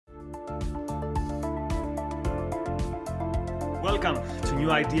Welcome to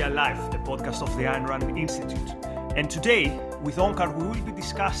New Idea Live, the podcast of the Ayn Rand Institute. And today, with Onkar, we will be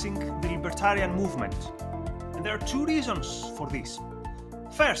discussing the libertarian movement. And there are two reasons for this.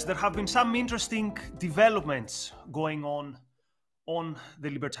 First, there have been some interesting developments going on the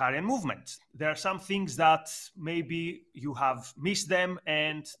libertarian movement. There are some things that maybe you have missed them,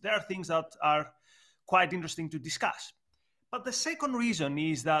 and there are things that are quite interesting to discuss. But the second reason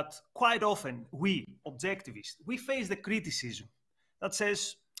is that quite often we, objectivists, we face the criticism that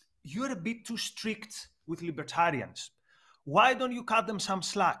says, you're a bit too strict with libertarians. Why don't you cut them some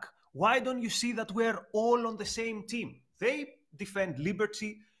slack? Why don't you see that we're all on the same team? They defend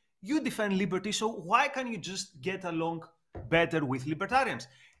liberty, you defend liberty, so why can't you just get along better with libertarians?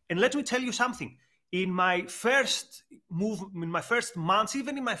 And let me tell you something. In my first months,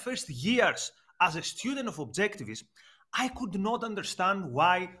 even in my first years as a student of objectivism, I could not understand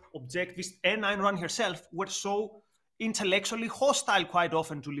why objectivists and Ayn Rand herself were so intellectually hostile quite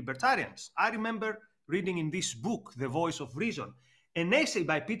often to libertarians. I remember reading in this book, The Voice of Reason, an essay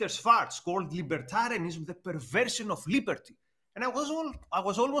by Peter Schwartz called Libertarianism, the Perversion of Liberty. And I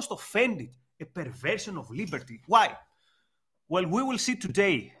was almost offended. A perversion of liberty. Why? Well, we will see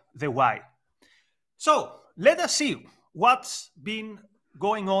today the why. So let us see what's been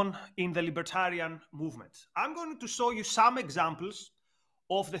going on in the libertarian movement. I'm going to show you some examples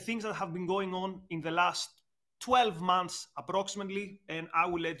of the things that have been going on in the last 12 months approximately, and I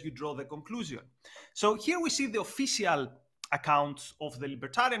will let you draw the conclusion. So here we see the official account of the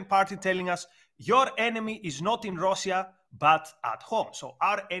Libertarian Party telling us your enemy is not in Russia, but at home. So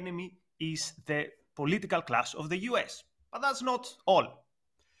our enemy is the political class of the US. But that's not all.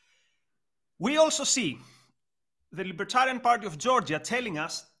 We also see the Libertarian Party of Georgia telling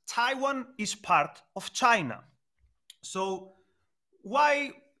us Taiwan is part of China. So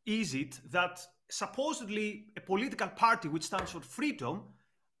why is it that supposedly a political party which stands for freedom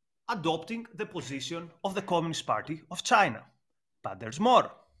adopting the position of the Communist Party of China? But there's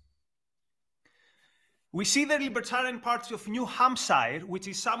more. We see the Libertarian Party of New Hampshire, which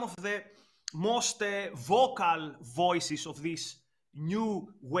is some of the most vocal voices of this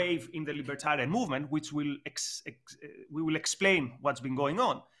new wave in the libertarian movement, which we will explain what's been going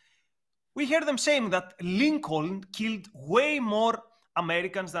on. We hear them saying that Lincoln killed way more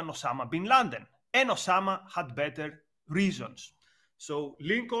Americans than Osama bin Laden, and Osama had better reasons. So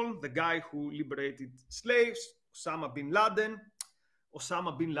Lincoln, the guy who liberated slaves, Osama bin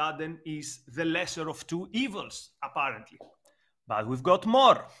Laden is the lesser of two evils, apparently. But we've got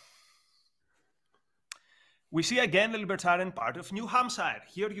more. We see again the Libertarian Party of New Hampshire.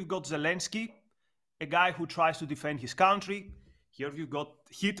 Here you've got Zelensky, a guy who tries to defend his country. Here you've got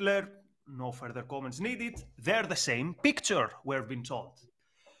Hitler, no further comments needed. They're the same picture, we've been told.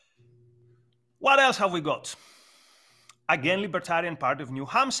 What else have we got? Again, Libertarian Party of New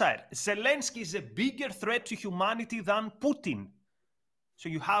Hampshire. Zelensky is a bigger threat to humanity than Putin. So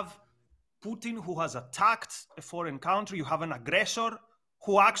you have Putin who has attacked a foreign country. You have an aggressor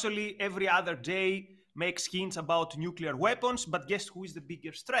who actually every other day makes hints about nuclear weapons, but guess who is the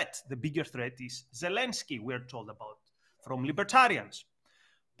bigger threat? The bigger threat is Zelensky, we're told about from libertarians.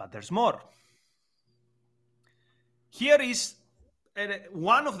 But there's more. Here is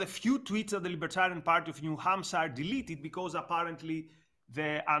one of the few tweets that the Libertarian Party of New Hampshire deleted because apparently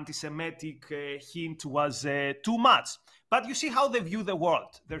the anti-Semitic hint was too much. But you see how they view the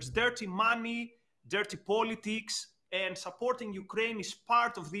world. There's dirty money, dirty politics, and supporting Ukraine is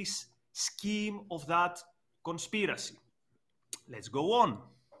part of this scheme of that conspiracy. Let's go on.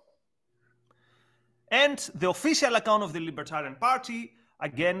 And the official account of the Libertarian Party,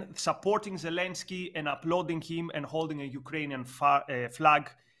 again, supporting Zelensky and applauding him and holding a Ukrainian flag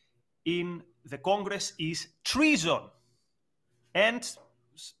in the Congress is treason. And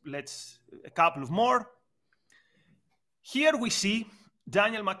a couple of more. Here we see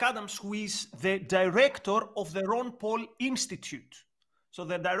Daniel McAdams, who is the director of the Ron Paul Institute. So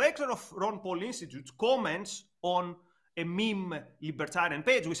the director of Ron Paul Institute comments on a meme libertarian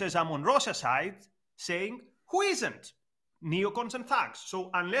page which says, I'm on Russia's side, saying, who isn't? Neocons and thugs. So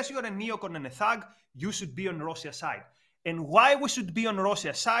unless you're a neocon and a thug, you should be on Russia's side. And why we should be on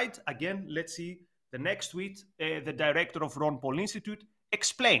Russia's side, again, let's see the next tweet, the director of Ron Paul Institute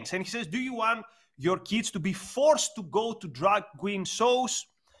explains. And he says, do you want your kids to be forced to go to drag queen shows?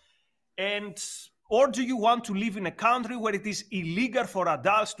 Or do you want to live in a country where it is illegal for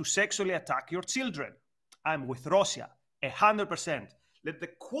adults to sexually attack your children? I'm with Russia, 100%. Let the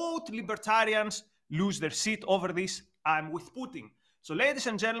quote libertarians lose their seat over this. I'm with Putin. So, ladies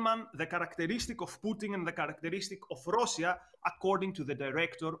and gentlemen, the characteristic of Putin and the characteristic of Russia, according to the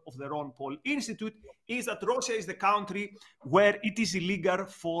director of the Ron Paul Institute, is that Russia is the country where it is illegal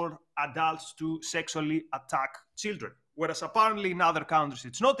for adults to sexually attack children, whereas apparently in other countries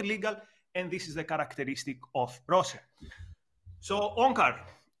it's not illegal, and this is the characteristic of Russia. So, Onkar,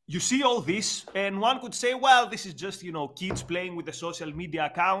 you see all this, and one could say, well, this is just, kids playing with the social media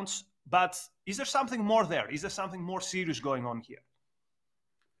accounts, but is there something more there? Is there something more serious going on here?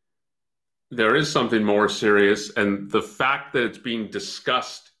 There is something more serious, and the fact that it's being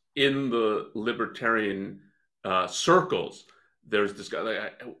discussed in the libertarian circles, there's discussion,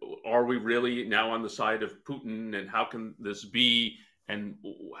 are we really now on the side of Putin, and how can this be, and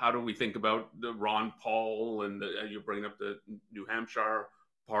how do we think about the Ron Paul, and you bring up the New Hampshire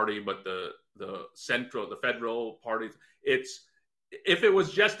party, but the federal parties, if it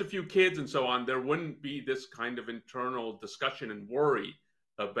was just a few kids and so on, there wouldn't be this kind of internal discussion and worry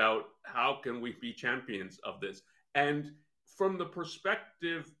about how can we be champions of this. And from the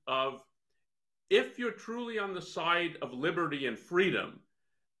perspective of, if you're truly on the side of liberty and freedom,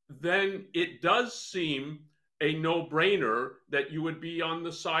 then it does seem a no-brainer that you would be on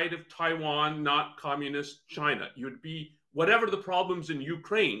the side of Taiwan, not communist China. You'd be, whatever the problems in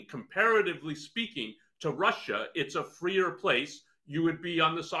Ukraine, comparatively speaking to Russia, it's a freer place. You would be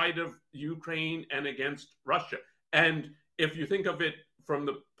on the side of Ukraine and against Russia. And if you think of it from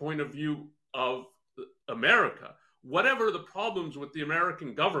the point of view of America, whatever the problems with the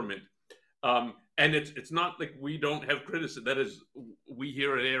American government, and it's not like we don't have criticism. That is, we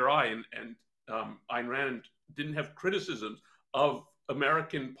here at ARI and Ayn Rand didn't have criticisms of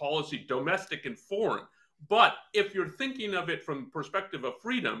American policy, domestic and foreign. But if you're thinking of it from the perspective of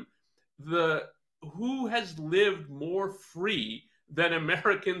freedom, who has lived more free than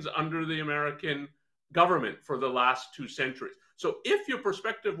Americans under the American government for the last 2 centuries? So if your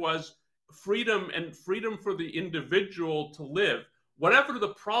perspective was freedom and freedom for the individual to live, whatever the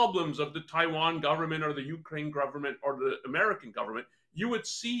problems of the Taiwan government or the Ukraine government or the American government, you would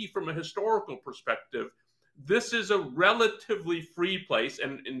see from a historical perspective, this is a relatively free place.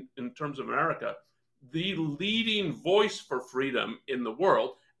 And in terms of America, the leading voice for freedom in the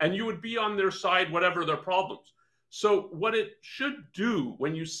world, and you would be on their side, whatever their problems. So what it should do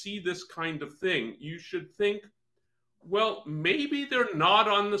when you see this kind of thing, you should think, well, maybe they're not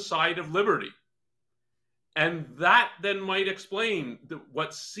on the side of liberty. And that then might explain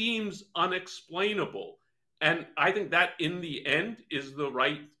what seems unexplainable. And I think that in the end is the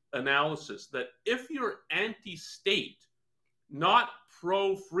right analysis, that if you're anti-state, not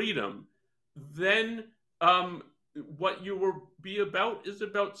pro-freedom, then what you will be about is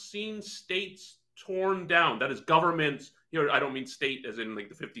about seeing states torn down. That is, governments, I don't mean state as in like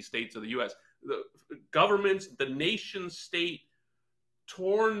the 50 states of the US, the governments, the nation state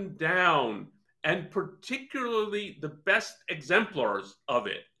torn down, and particularly the best exemplars of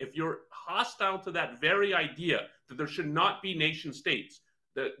it. If you're hostile to that very idea that there should not be nation states,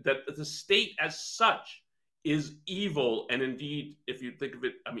 that the state as such is evil, and indeed, if you think of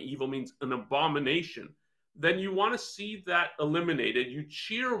it, evil means an abomination, then you want to see that eliminated. You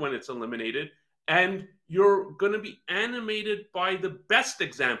cheer when it's eliminated, and you're going to be animated by the best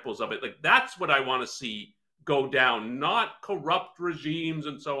examples of it. Like, that's what I want to see go down, not corrupt regimes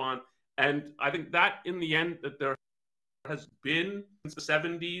and so on. And I think that in the end, that there has been since the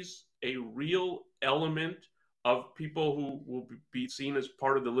 70s a real element of people who will be seen as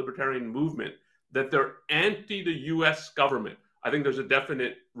part of the libertarian movement, that they're anti the US government. I think there's a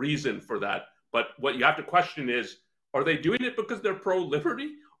definite reason for that. But what you have to question is, are they doing it because they're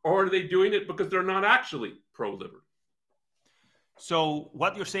pro-liberty, or are they doing it because they're not actually pro-liberty? So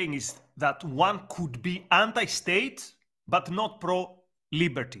what you're saying is that one could be anti-state, but not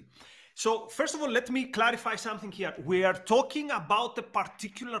pro-liberty. So first of all, let me clarify something here. We are talking about a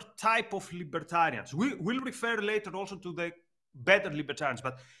particular type of libertarians. We will refer later also to the better libertarians,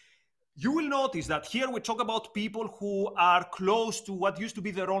 but you will notice that here we talk about people who are close to what used to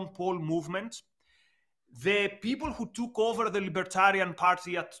be the Ron Paul movement. The people who took over the Libertarian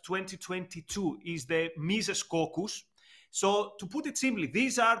Party at 2022 is the Mises Caucus. So to put it simply,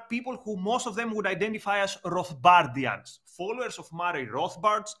 these are people who most of them would identify as Rothbardians, followers of Murray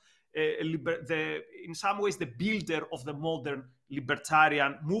Rothbard, in some ways the builder of the modern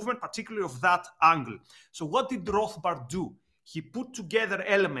libertarian movement, particularly of that angle. So what did Rothbard do? He put together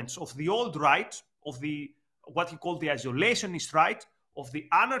elements of the old right, of the what he called the isolationist right, of the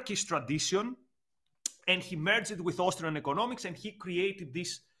anarchist tradition, and he merged it with Austrian economics, and he created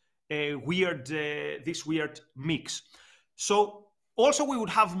this weird mix. So also we would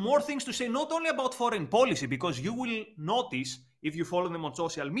have more things to say, not only about foreign policy, because you will notice if you follow them on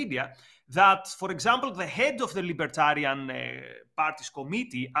social media, that, for example, the head of the Libertarian Party's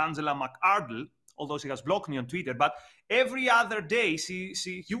committee, Angela McArdle, although she has blocked me on Twitter, but every other day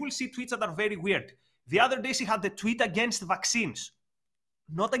you will see tweets that are very weird. The other day she had the tweet against vaccines,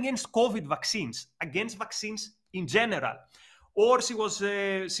 not against COVID vaccines, against vaccines in general. Or she was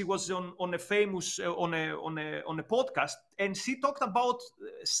on a famous on a podcast, and she talked about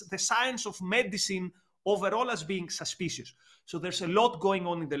the science of medicine overall as being suspicious. So there's a lot going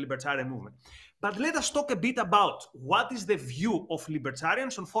on in the libertarian movement. But let us talk a bit about what is the view of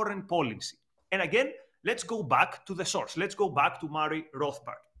libertarians on foreign policy. And again, let's go back to the source. Let's go back to Murray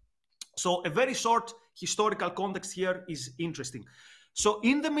Rothbard. So a very short historical context here is interesting. So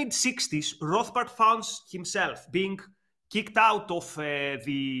in the mid-60s, Rothbard found himself being kicked out of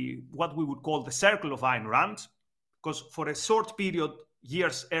what we would call the circle of Ayn Rand, because for a short period,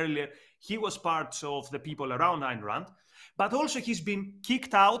 years earlier, he was part of the people around Ayn Rand, but also he's been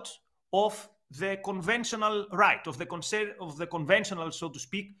kicked out of the conventional right, of the conventional, so to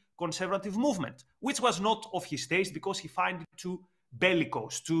speak, conservative movement, which was not of his taste because he found it too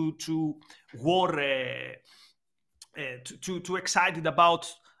bellicose, too war, too excited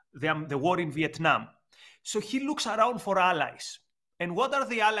about the war in Vietnam. So he looks around for allies. And what are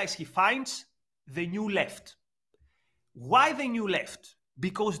the allies he finds? The New Left. Why the New Left?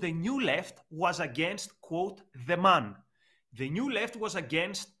 Because the New Left was against, quote, the man. The New Left was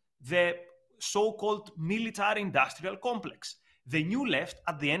against the so-called military-industrial complex. The New Left,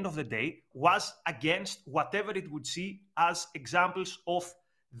 at the end of the day, was against whatever it would see as examples of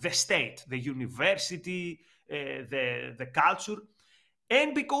the state, the university, the culture.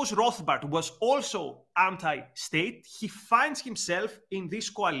 And because Rothbard was also anti-state, he finds himself in this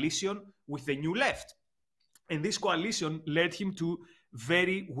coalition with the New Left. And this coalition led him to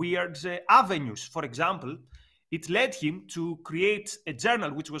very weird avenues. For example, it led him to create a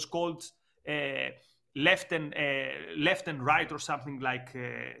journal which was called Left and Right, or something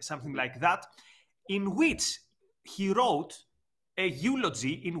like that, in which he wrote a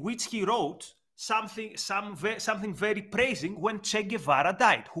eulogy, in which he wrote something very praising when Che Guevara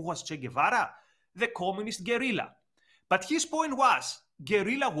died. Who was Che Guevara? The communist guerrilla. But his point was,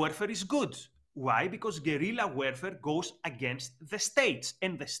 guerrilla warfare is good. Why? Because guerrilla warfare goes against the states,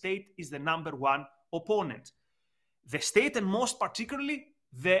 and the state is the number one opponent. The state, and most particularly,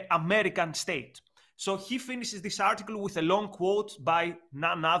 the American state. So he finishes this article with a long quote by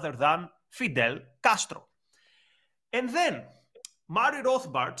none other than Fidel Castro. And then Murray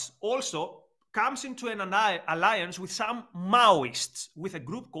Rothbard also comes into an alliance with some Maoists, with a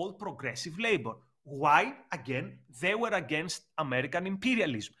group called Progressive Labor. Why? Again, they were against American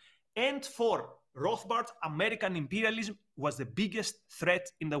imperialism. And for Rothbard, American imperialism was the biggest threat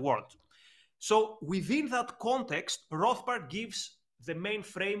in the world. So within that context, Rothbard gives the main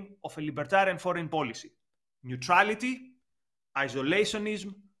frame of a libertarian foreign policy: neutrality,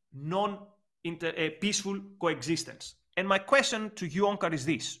 isolationism, peaceful coexistence. And my question to you, Onkar, is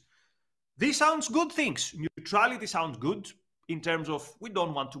this. These sounds good things. Neutrality sounds good in terms of we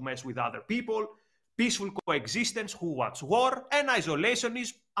don't want to mess with other people. Peaceful coexistence, who wants war? And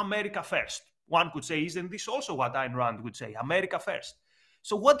isolationism, America first. One could say, isn't this also what Ayn Rand would say? America first.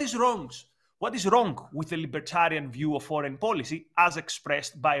 So what is wrong? What is wrong with the libertarian view of foreign policy as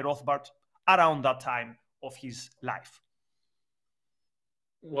expressed by Rothbard around that time of his life?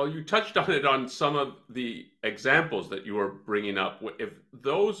 Well, you touched on it on some of the examples that you were bringing up. If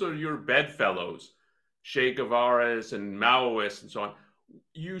those are your bedfellows, Che Guevara's and Maoists and so on,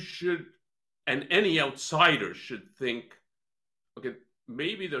 you should, and any outsider should think, okay,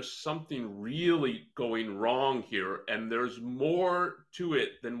 maybe there's something really going wrong here, and there's more to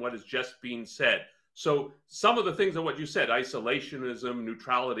it than what is just being said. So some of the things of what you said, isolationism,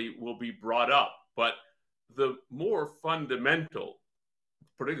 neutrality, will be brought up, but the more fundamental,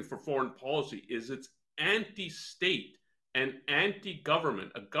 particularly for foreign policy, is it's anti-state and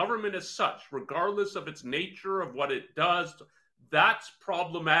anti-government. A government as such, regardless of its nature, of what it does, that's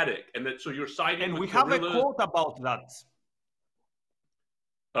problematic. And that, so you're siding and with we have guerrillas. A quote about that.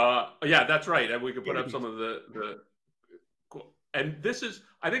 Yeah, that's right. And we can put up some of the and this is,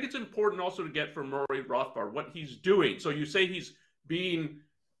 I think it's important also to get from Murray Rothbard what he's doing. So you say he's being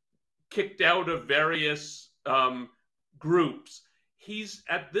kicked out of various groups. He's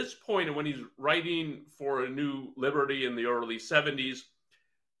at this point, and when he's writing for A New Liberty in the early 70s,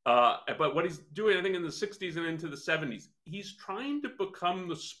 but what he's doing, I think, in the 60s and into the 70s, he's trying to become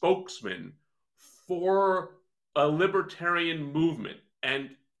the spokesman for a libertarian movement.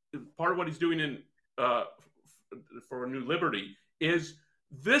 And part of what he's doing in for A New Liberty is,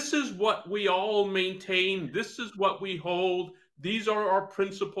 this is what we all maintain, this is what we hold, These are our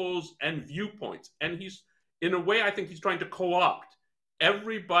principles and viewpoints. And he's, in a way, I think he's trying to co-opt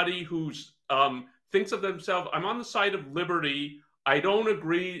everybody who's thinks of themselves. I'm on the side of liberty. I don't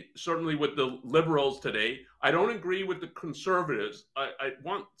agree, certainly, with the liberals today. I don't agree with the conservatives. I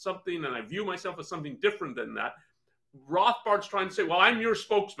want something, and I view myself as something different than that. Rothbard's trying to say, well, I'm your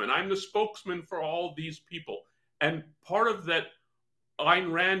spokesman. I'm the spokesman for all these people. And part of that,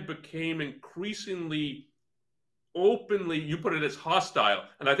 Ayn Rand became increasingly openly, you put it as hostile.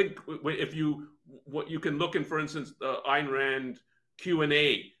 And I think if you can look in, for instance, the Ayn Rand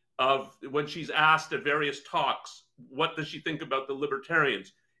Q&A of when she's asked at various talks, what does she think about the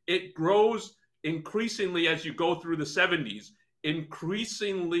libertarians? It grows increasingly as you go through the 70s,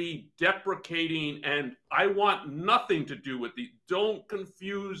 increasingly deprecating, and I want nothing to do with these. Don't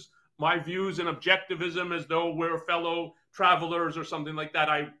confuse my views and objectivism as though we're fellow travelers or something like that.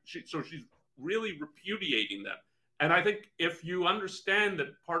 So she's really repudiating them. And I think if you understand that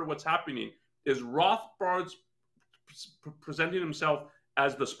part of what's happening is Rothbard's presenting himself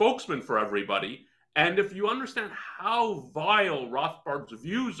as the spokesman for everybody, and if you understand how vile Rothbard's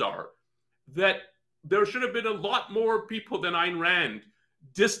views are, that there should have been a lot more people than Ayn Rand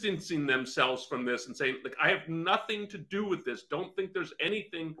distancing themselves from this and saying, like, I have nothing to do with this. Don't think there's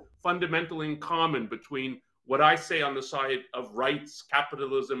anything fundamentally in common between what I say on the side of rights,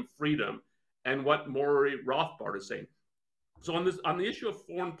 capitalism, freedom, and what Maury Rothbard is saying. So on the issue of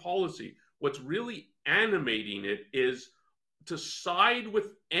foreign policy, what's really animating it is to side with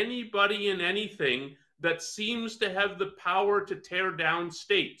anybody and anything that seems to have the power to tear down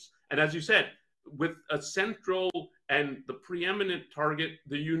states. And as you said, with a central and the preeminent target,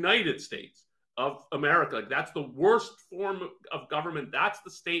 the United States of America. Like, that's the worst form of government. That's the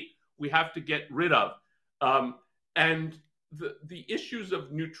state we have to get rid of. And the issues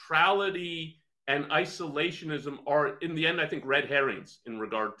of neutrality and isolationism are, in the end, I think, red herrings in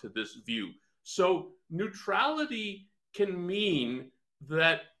regard to this view. So neutrality can mean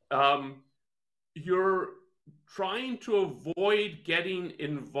that you're trying to avoid getting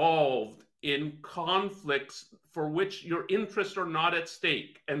involved in conflicts for which your interests are not at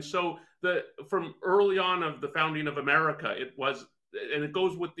stake. And so from early on of the founding of America, it was, and it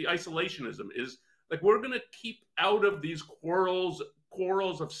goes with the isolationism, is like, we're going to keep out of these quarrels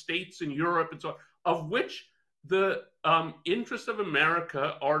of states in Europe and so on, of which the interests of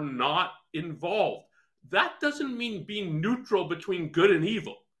America are not involved. That doesn't mean being neutral between good and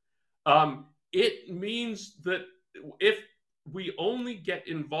evil. It means that if we only get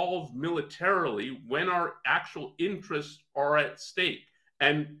involved militarily when our actual interests are at stake,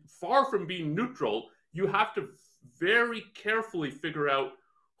 and far from being neutral, you have to very carefully figure out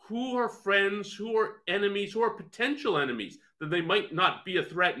who are friends, who are enemies, who are potential enemies, that they might not be a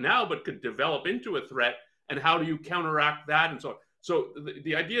threat now, but could develop into a threat, and how do you counteract that, and so on. So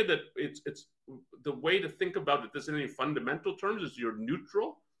the idea that it's the way to think about it, this in any fundamental terms, is you're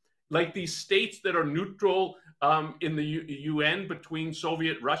neutral. Like these states that are neutral in the UN between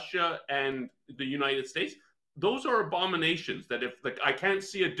Soviet Russia and the United States, those are abominations. That if, like, I can't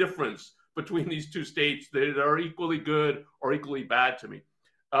see a difference between these two states that are equally good or equally bad to me.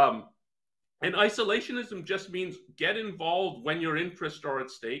 And isolationism just means get involved when your interests are at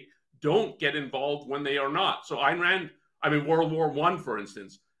stake. Don't get involved when they are not. So Ayn Rand, I mean, World War I, for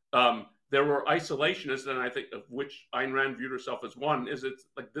instance, there were isolationists, and I think of which Ayn Rand viewed herself as one, is it's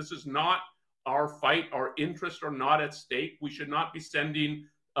like, this is not our fight. Our interests are not at stake. We should not be sending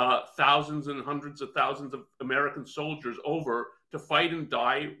thousands and hundreds of thousands of American soldiers over to fight and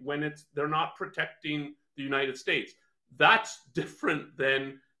die when they're not protecting the United States. That's different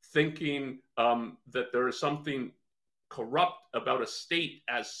than thinking that there is something corrupt about a state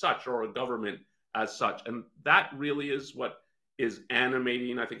as such, or a government as such. And that really is what is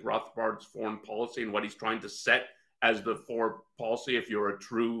animating, I think, Rothbard's foreign policy and what he's trying to set as the foreign policy if you're a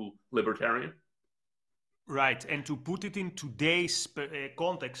true libertarian. Right. And to put it in today's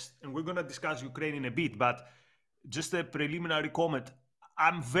context, and we're going to discuss Ukraine in a bit, but just a preliminary comment,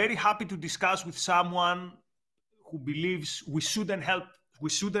 I'm very happy to discuss with someone who believes we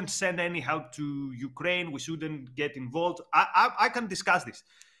shouldn't send any help to Ukraine, we shouldn't get involved. I can discuss this.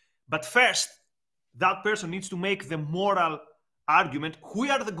 But first, that person needs to make the moral argument, who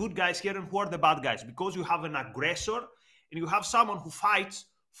are the good guys here and who are the bad guys? Because you have an aggressor and you have someone who fights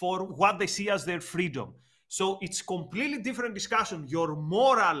for what they see as their freedom. So it's completely different discussion, your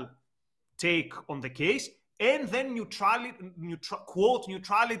moral take on the case, and then quote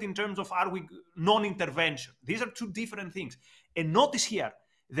neutrality in terms of, are we non-intervention? These are two different things. And notice here,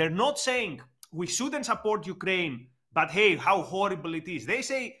 they're not saying we shouldn't support Ukraine, but hey, how horrible it is. They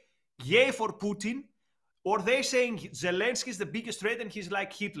say, yay for Putin, or they saying Zelensky is the biggest threat and he's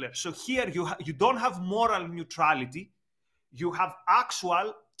like Hitler. So here you don't have moral neutrality. You have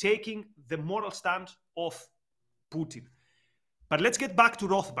actual taking the moral stand of Putin. But let's get back to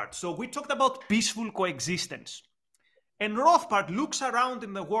Rothbard. So we talked about peaceful coexistence. And Rothbard looks around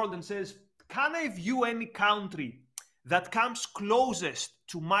in the world and says, can I view any country that comes closest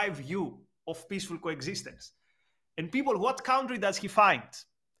to my view of peaceful coexistence? And people, what country does he find?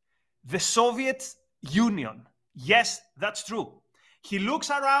 The Soviet Union. Yes, that's true. He looks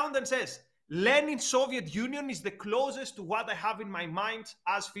around and says, Lenin's Soviet Union is the closest to what I have in my mind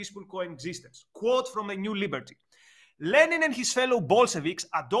as peaceful coexistence. Quote from A New Liberty. Lenin and his fellow Bolsheviks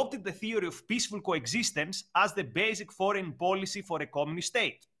adopted the theory of peaceful coexistence as the basic foreign policy for a communist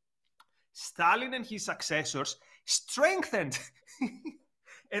state. Stalin and his successors strengthened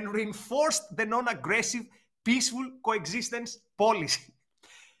and reinforced the non-aggressive peaceful coexistence policy.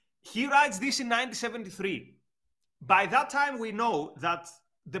 He writes this in 1973. By that time, we know that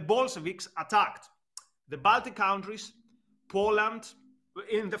the Bolsheviks attacked the Baltic countries, Poland,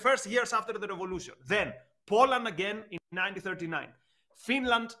 in the first years after the revolution. Then Poland again in 1939.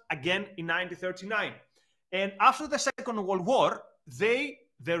 Finland again in 1939. And after the Second World War, the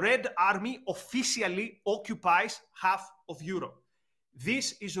Red Army officially occupies half of Europe.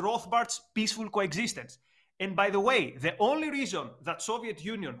 This is Rothbard's peaceful coexistence. And by the way, the only reason that Soviet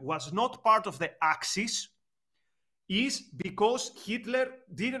Union was not part of the Axis is because Hitler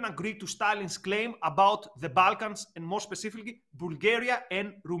didn't agree to Stalin's claim about the Balkans and more specifically Bulgaria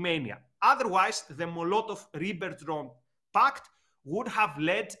and Romania. Otherwise, the Molotov-Ribbentrop Pact would have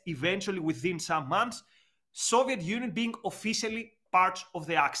led eventually within some months Soviet Union being officially part of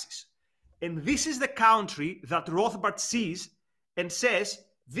the Axis. And this is the country that Rothbard sees and says,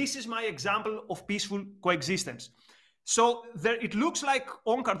 this is my example of peaceful coexistence. So it looks like,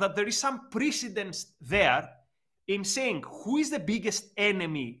 Onkar, that there is some precedence there in saying who is the biggest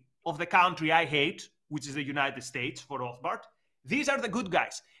enemy of the country I hate, which is the United States for Rothbard. These are the good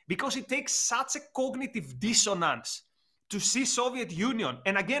guys, because it takes such a cognitive dissonance to see Soviet Union,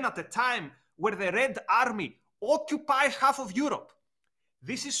 and again at a time where the Red Army occupies half of Europe.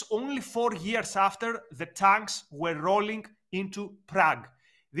 This is only 4 years after the tanks were rolling into Prague.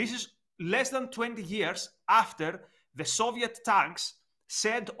 This is less than 20 years after the Soviet tanks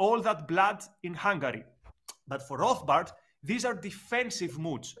shed all that blood in Hungary. But for Rothbard, these are defensive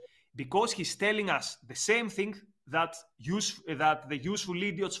moods, because he's telling us the same thing that the useful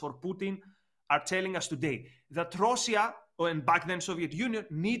idiots for Putin are telling us today, that Russia, and back then Soviet Union,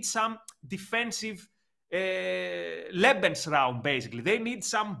 needs some defensive Lebensraum, basically. They need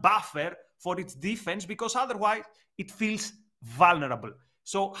some buffer for its defense, because otherwise it feels vulnerable.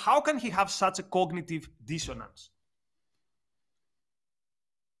 So how can he have such a cognitive dissonance?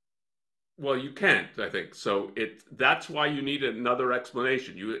 Well, you can't, I think. So that's why you need another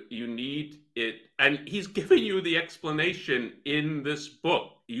explanation. You need it, and he's giving you the explanation in this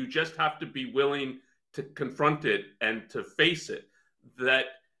book. You just have to be willing to confront it and to face it. That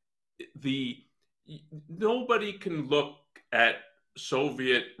nobody can look at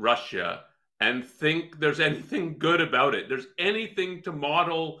Soviet Russia and think there's anything good about it. There's anything to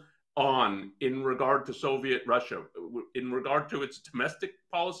model on in regard to Soviet Russia, in regard to its domestic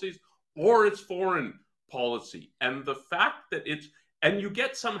policies or its foreign policy. And the fact that and you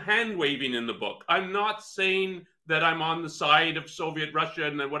get some hand waving in the book. I'm not saying that I'm on the side of Soviet Russia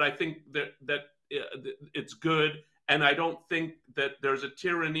and that what I think that it's good, and I don't think that there's a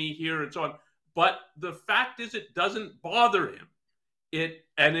tyranny here and so on. But the fact is, it doesn't bother him. It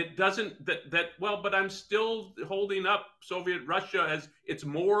doesn't well, but I'm still holding up Soviet Russia as it's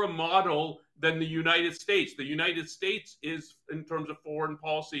more a model than the United States. The United States is, in terms of foreign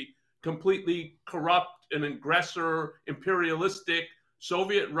policy, completely corrupt, an aggressor, imperialistic.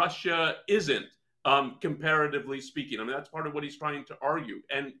 Soviet Russia isn't, comparatively speaking. I mean, that's part of what he's trying to argue.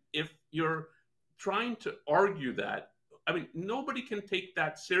 And if you're trying to argue that, I mean, nobody can take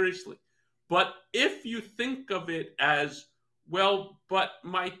that seriously. But if you think of it as, well, but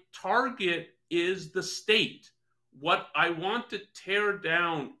my target is the state. What I want to tear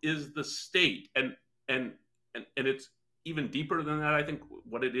down is the state. And it's even deeper than that, I think,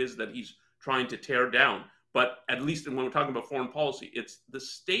 what it is that he's trying to tear down. But at least when we're talking about foreign policy, it's the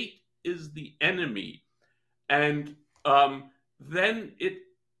state is the enemy. And then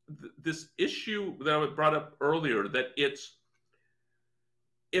this issue that I brought up earlier, that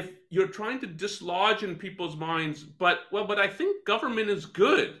if you're trying to dislodge in people's minds, but I think government is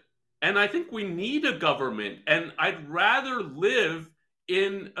good. And I think we need a government. And I'd rather live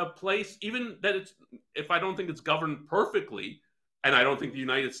in a place, even that if I don't think it's governed perfectly, And I don't think the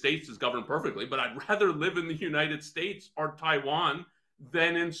United States is governed perfectly, but I'd rather live in the United States or Taiwan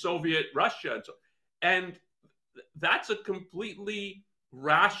than in Soviet Russia. And that's a completely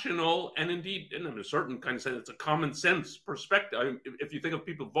rational and indeed, in a certain kind of sense, it's a common sense perspective. I mean, if you think of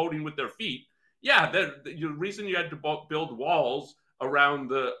people voting with their feet, yeah, the reason you had to build walls around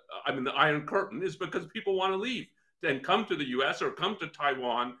the Iron Curtain is because people want to leave and come to the U.S. or come to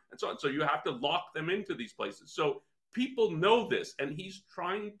Taiwan and so on. So you have to lock them into these places. So people know this, and he's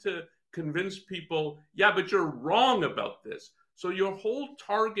trying to convince people, yeah, but you're wrong about this. So your whole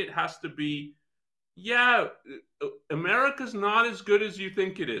target has to be, yeah, America's not as good as you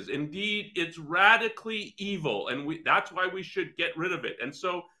think it is. Indeed, it's radically evil, and that's why we should get rid of it. And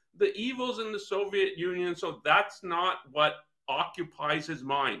so the evils in the Soviet Union, so that's not what occupies his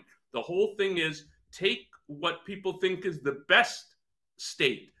mind. The whole thing is take what people think is the best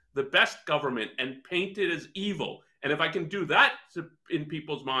state, the best government, and paint it as evil. And if I can do that in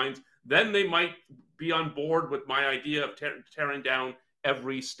people's minds, then they might be on board with my idea of tearing down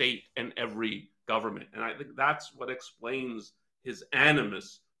every state and every government. And I think that's what explains his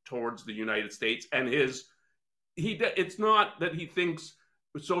animus towards the United States and it's not that he thinks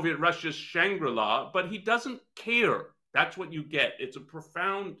Soviet Russia's Shangri-La, but he doesn't care. That's what you get. It's a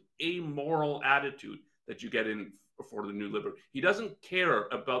profound amoral attitude that you get in for the New Liberty. He doesn't care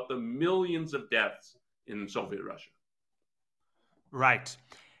about the millions of deaths in Soviet Russia. Right.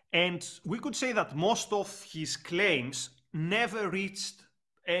 And we could say that most of his claims never reached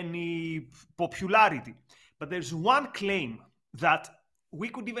any popularity. But there's one claim that we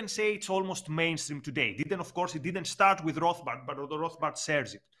could even say it's almost mainstream today. Of course, it didn't start with Rothbard, but Rothbard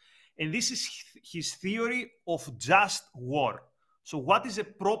shares it. And this is his theory of just war. So what is a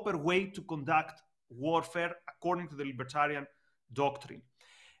proper way to conduct warfare according to the libertarian doctrine?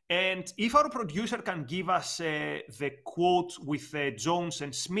 And if our producer can give us the quote with Jones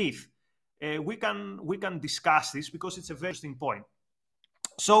and Smith, we can discuss this because it's a very interesting point.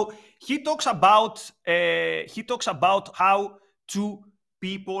 So he talks about how two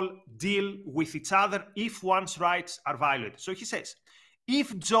people deal with each other if one's rights are violated. So he says,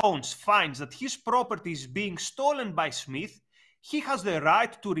 if Jones finds that his property is being stolen by Smith, he has the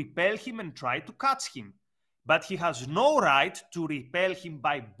right to repel him and try to catch him. But he has no right to repel him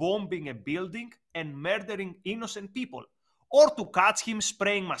by bombing a building and murdering innocent people, or to catch him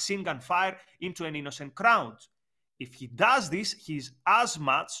spraying machine gun fire into an innocent crowd. If he does this, he is as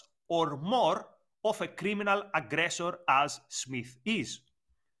much or more of a criminal aggressor as Smith is.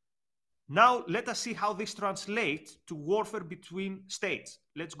 Now, let us see how this translates to warfare between states.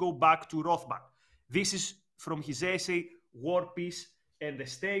 Let's go back to Rothbard. This is from his essay, War, Peace, and the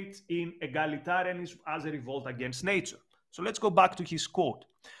State in Egalitarianism as a Revolt Against Nature. So let's go back to his quote.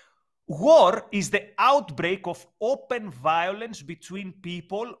 War is the outbreak of open violence between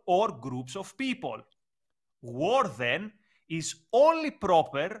people or groups of people. War, then, is only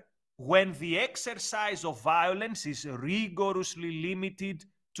proper when the exercise of violence is rigorously limited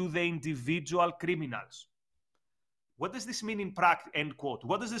to the individual criminals. What does this mean in practice? End quote.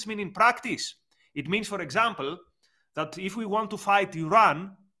 What does this mean in practice? It means, for example, that if we want to fight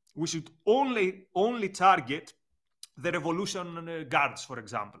Iran, we should only target the Revolution Guards, for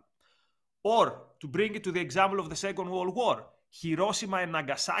example. Or, to bring it to the example of the Second World War, Hiroshima and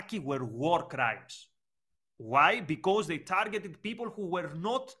Nagasaki were war crimes. Why? Because they targeted people who were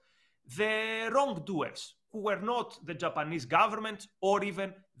not the wrongdoers, who were not the Japanese government or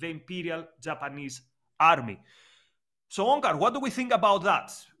even the Imperial Japanese Army. So, Onkar, what do we think about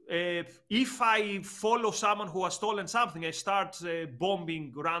that? If I follow someone who has stolen something, I start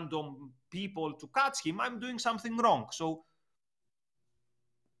bombing random people to catch him, I'm doing something wrong. So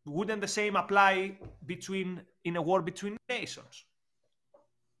wouldn't the same apply in a war between nations?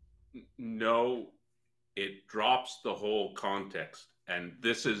 No, it drops the whole context. And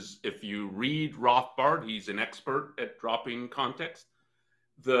this is, if you read Rothbard, he's an expert at dropping context.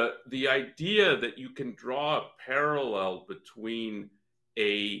 The idea that you can draw a parallel between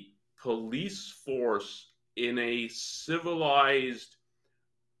a police force in a civilized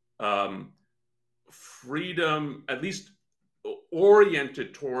freedom, at least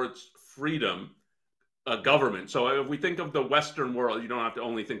oriented towards freedom, government. So if we think of the Western world, you don't have to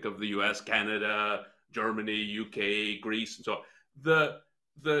only think of the US, Canada, Germany, UK, Greece, and so on.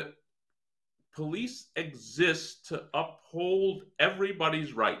 The police exist to uphold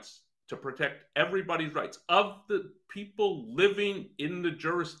everybody's rights, to protect everybody's rights of the people living in the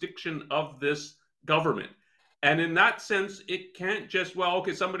jurisdiction of this government. And in that sense, it can't just, well,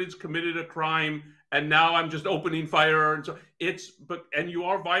 okay, somebody's committed a crime and now I'm just opening fire. And so and you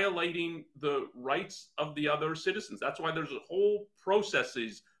are violating the rights of the other citizens. That's why there's a whole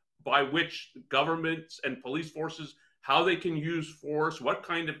processes by which governments and police forces, how they can use force, what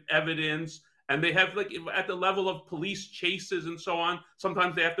kind of evidence. And they have, like, at the level of police chases and so on,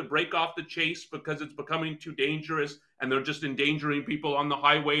 sometimes they have to break off the chase because it's becoming too dangerous and they're just endangering people on the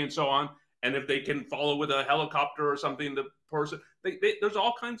highway and so on. And if they can follow with a helicopter or something, the person, there's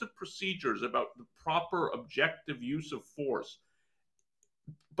all kinds of procedures about the proper objective use of force.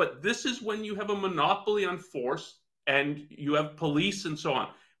 But this is when you have a monopoly on force and you have police and so on.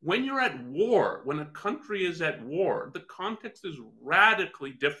 When you're at war, when a country is at war, the context is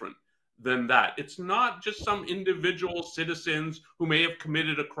radically different than that. It's not just some individual citizens who may have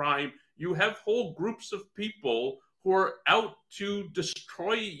committed a crime. You have whole groups of people who are out to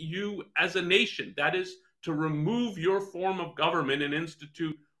destroy you as a nation. That is, to remove your form of government and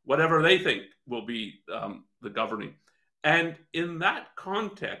institute whatever they think will be the governing. And in that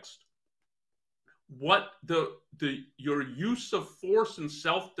context, what your use of force and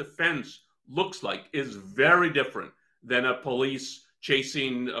self-defense looks like is very different than a police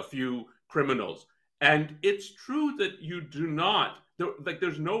chasing a few criminals. And it's true that you do not,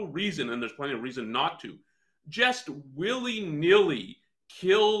 there's no reason, and there's plenty of reason not to, just willy-nilly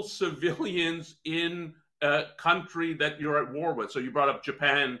kill civilians in a country that you're at war with. So you brought up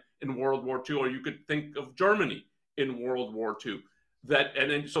Japan in World War II, or you could think of Germany in World War II.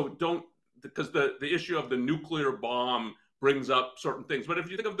 Because the issue of the nuclear bomb brings up certain things. But if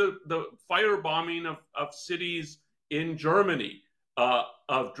you think of the firebombing of cities in Germany,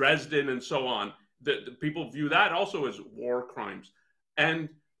 of Dresden and so on, the people view that also as war crimes. And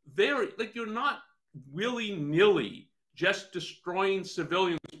you're not willy-nilly just destroying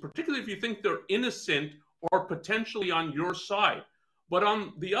civilians, particularly if you think they're innocent or potentially on your side. But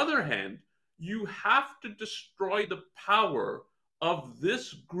on the other hand, you have to destroy the power of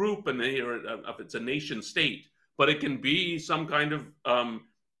this group, and if it's a nation state, but it can be some kind of,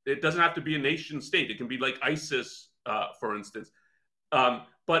 it doesn't have to be a nation state. It can be like ISIS, for instance.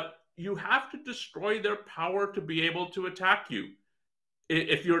 But you have to destroy their power to be able to attack you.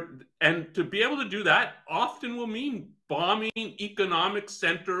 And to be able to do that often will mean bombing economic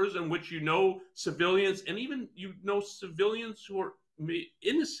centers in which civilians, and even civilians who are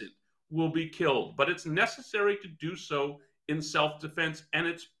innocent, will be killed. But it's necessary to do so in self-defense, and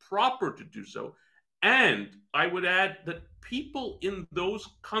it's proper to do so. And I would add that people in those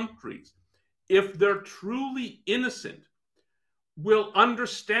countries, if they're truly innocent, will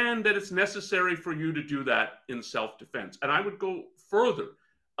understand that it's necessary for you to do that in self-defense. And I would go further,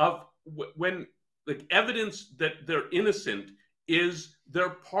 of when the evidence that they're innocent is they're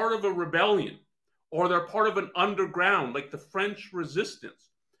part of a rebellion or they're part of an underground, like the French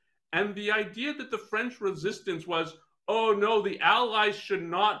resistance. And the idea that the French resistance was, oh no, the Allies should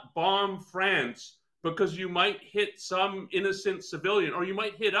not bomb France because you might hit some innocent civilian or you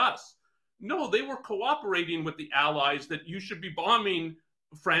might hit us. No, they were cooperating with the Allies that you should be bombing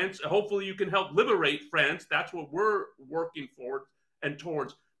France. Hopefully you can help liberate France. That's what we're working for and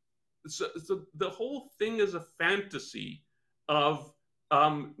towards. So the whole thing is a fantasy of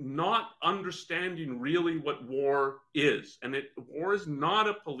not understanding really what war is. And war is not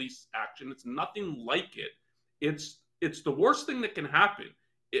a police action. It's nothing like it. It's the worst thing that can happen.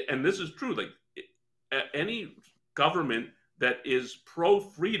 And this is true. Any government that is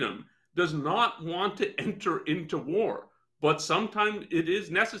pro-freedom does not want to enter into war. But sometimes it is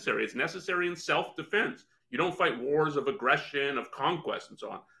necessary. It's necessary in self-defense. You don't fight wars of aggression, of conquest, and so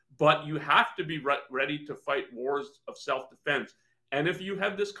on. But you have to be ready to fight wars of self-defense. And if you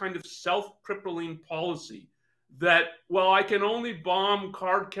have this kind of self-crippling policy that, well, I can only bomb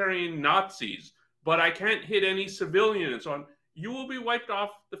card-carrying Nazis, but I can't hit any civilian and so on, you will be wiped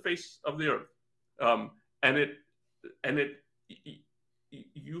off the face of the earth.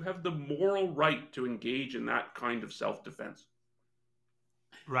 You have the moral right to engage in that kind of self-defense.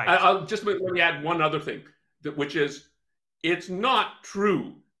 Right. I'll just let me add one other thing, which is, it's not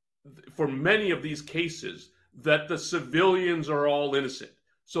true for many of these cases that the civilians are all innocent.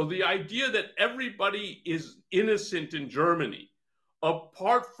 So the idea that everybody is innocent in Germany,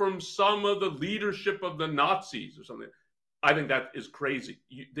 apart from some of the leadership of the Nazis or something, I think that is crazy.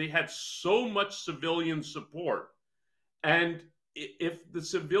 They had so much civilian support. And if the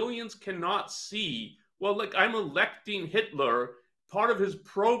civilians cannot see, well, like, I'm electing Hitler, part of his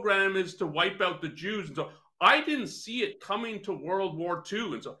program is to wipe out the Jews. And so I didn't see it coming to World War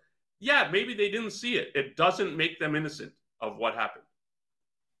II. And so, yeah, maybe they didn't see it. It doesn't make them innocent of what happened.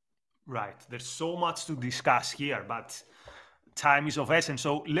 Right. There's so much to discuss here, but time is of essence.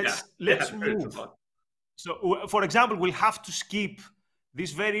 So let's there's move. a lot. So, for example, we'll have to skip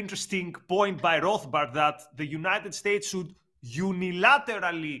this very interesting point by Rothbard that the United States should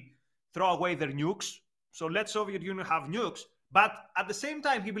unilaterally throw away their nukes. So let Soviet Union have nukes. But at the same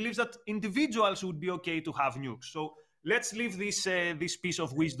time, he believes that individuals would be okay to have nukes. So let's leave this piece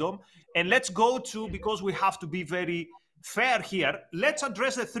of wisdom and let's go to, because we have to be very fair here, let's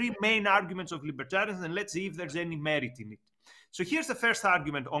address the three main arguments of libertarians and let's see if there's any merit in it. So here's the first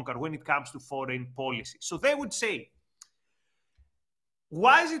argument, Onkar, when it comes to foreign policy. So they would say,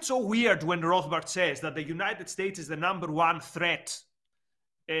 why is it so weird when Rothbard says that the United States is the number one threat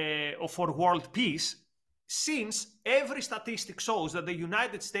for world peace, since every statistic shows that the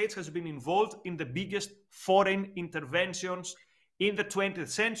United States has been involved in the biggest foreign interventions in the 20th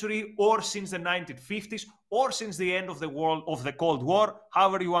century, or since the 1950s, or since the end of the Cold War,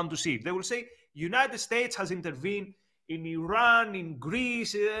 however you want to see it. They will say United States has intervened in Iran, in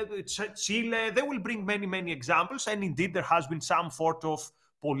Greece, Chile. They will bring many, many examples. And indeed, there has been some sort of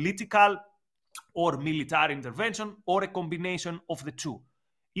political or military intervention or a combination of the two.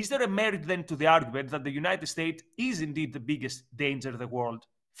 Is there a merit then to the argument that the United States is indeed the biggest danger the world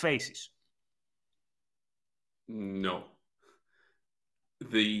faces? No.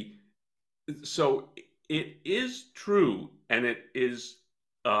 So it is true, and it is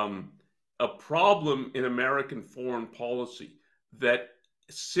a problem in American foreign policy that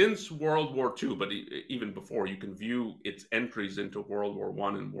since World War II, but even before, you can view its entries into World War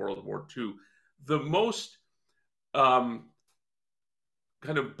I and World War II, the most kind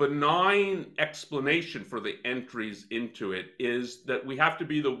of benign explanation for the entries into it is that we have to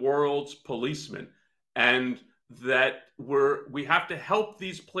be the world's policeman, and that we have to help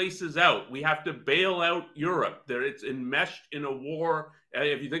these places out. We have to bail out Europe. It's enmeshed in a war.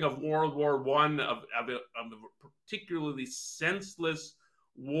 If you think of World War I, of a particularly senseless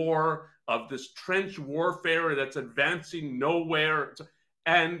war, of this trench warfare that's advancing nowhere,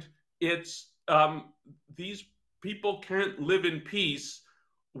 and it's these people can't live in peace.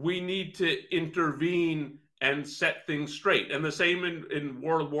 We need to intervene and set things straight. And the same in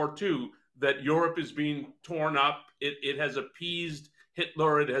World War II, that Europe is being torn up. It has appeased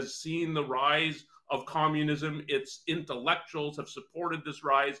Hitler. It has seen the rise of communism. Its intellectuals have supported this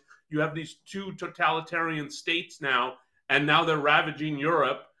rise. You have these two totalitarian states now, and now they're ravaging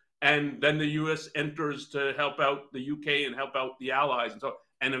Europe. And then the US enters to help out the UK and help out the Allies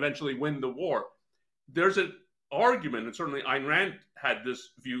and eventually win the war. There's an argument, and certainly Ayn Rand had this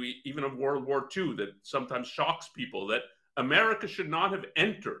view even of World War II that sometimes shocks people, that America should not have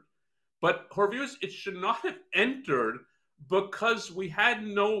entered. But her view is it should not have entered because we had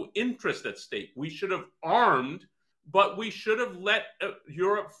no interest at stake. We should have armed, but we should have let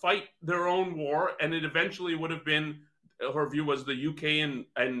Europe fight their own war, and it eventually would have been, her view was, the UK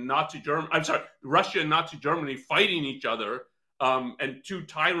and Nazi Germany, I'm sorry, Russia and Nazi Germany fighting each other, and two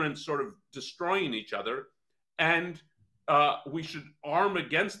tyrants sort of destroying each other. And we should arm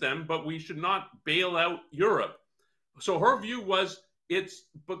against them, but we should not bail out Europe. So her view was, it's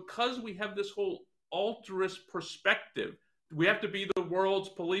because we have this whole altruist perspective. We have to be the world's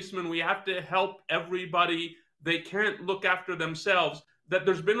policeman. We have to help everybody. They can't look after themselves. That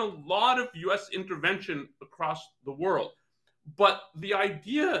there's been a lot of US intervention across the world. But the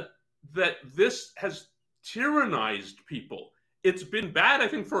idea that this has tyrannized people, it's been bad, I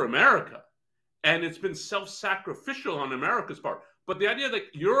think, for America. And it's been self-sacrificial on America's part. But the idea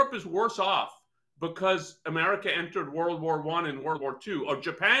that Europe is worse off because America entered World War I and World War II, or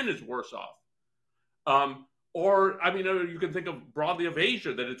Japan is worse off. Or, I mean, you can think of broadly of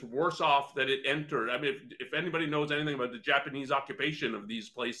Asia, that it's worse off that it entered. I mean, if anybody knows anything about the Japanese occupation of these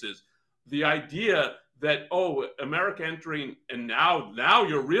places, the idea that, oh, America entering and now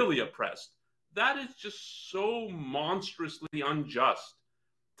you're really oppressed, that is just so monstrously unjust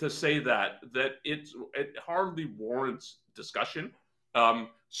to say that it hardly warrants discussion.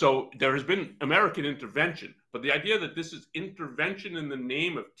 So there has been American intervention, but the idea that this is intervention in the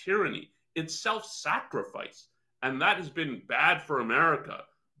name of tyranny, it's self-sacrifice. And that has been bad for America,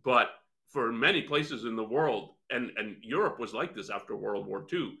 but for many places in the world, and Europe was like this after World War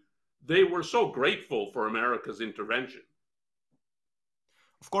II, they were so grateful for America's intervention.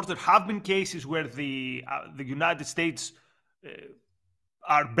 Of course, there have been cases where the United States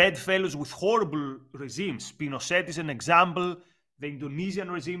are bedfellows with horrible regimes. Pinochet is an example. The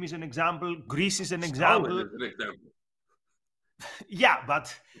Indonesian regime is an example. Greece is an example. Stalin is an example. Yeah,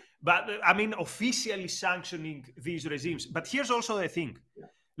 but I mean, officially sanctioning these regimes. But here's also the thing. Yeah.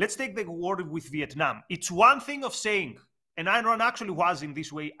 Let's take the war with Vietnam. It's one thing of saying and Ayn Rand actually was in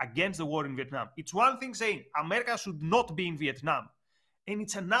this way against the war in Vietnam. It's one thing saying America should not be in Vietnam, and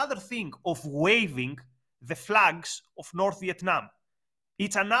it's another thing of waving the flags of North Vietnam.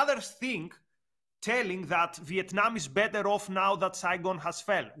 It's another thing telling that Vietnam is better off now that Saigon has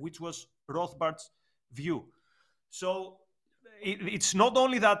fell, which was Rothbard's view. So it's not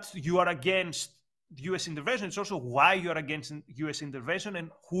only that you are against U.S. intervention, it's also why you are against U.S. intervention and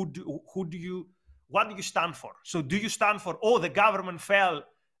what do you stand for? So do you stand for, the government fell,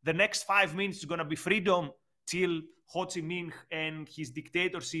 the next 5 minutes is going to be freedom till Ho Chi Minh and his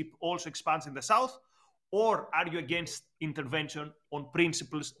dictatorship also expands in the South? Or are you against intervention on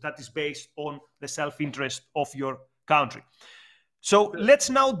principles that is based on the self-interest of your country? So let's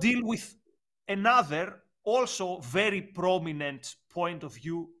now deal with another also very prominent point of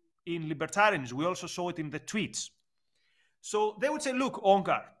view in libertarianism. We also saw it in the tweets. So they would say, look,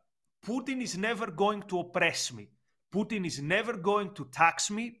 Onkar, Putin is never going to oppress me. Putin is never going to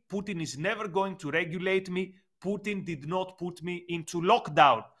tax me. Putin is never going to regulate me. Putin did not put me into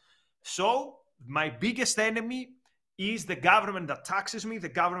lockdown. So my biggest enemy is the government that taxes me, the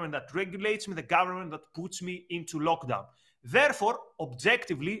government that regulates me, the government that puts me into lockdown. Therefore,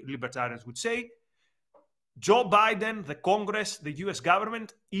 objectively, libertarians would say, Joe Biden, the Congress, the US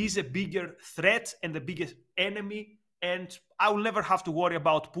government is a bigger threat and the biggest enemy, and I will never have to worry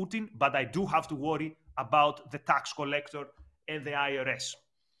about Putin, but I do have to worry about the tax collector and the IRS.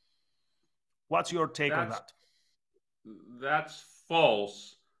 What's your take on that? That's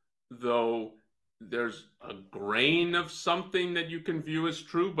false, though there's a grain of something that you can view as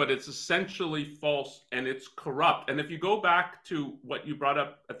true, but it's essentially false and it's corrupt. And if you go back to what you brought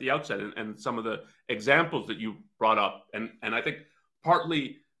up at the outset and some of the examples that you brought up, and I think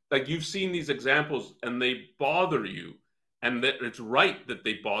partly like you've seen these examples and they bother you, and that it's right that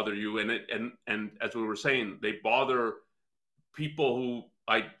they bother you, and as we were saying, they bother people who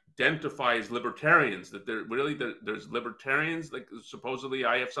identify as libertarians, that there's libertarians, like supposedly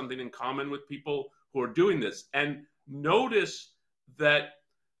I have something in common with people who are doing this. And notice that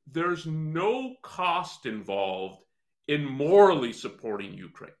there's no cost involved in morally supporting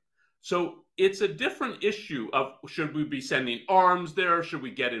Ukraine. So it's a different issue of should we be sending arms there? Should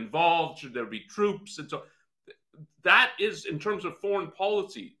we get involved? Should there be troops? And so that is, in terms of foreign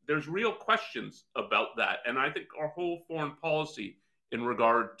policy, there's real questions about that. And I think our whole foreign policy in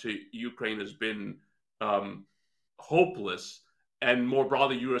regard to Ukraine has been hopeless, and more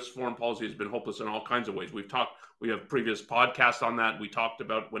broadly, U.S. foreign policy has been hopeless in all kinds of ways. We have previous podcasts on that. We talked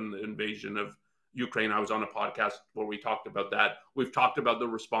about when the invasion of Ukraine, I was on a podcast where we talked about that. We've talked about the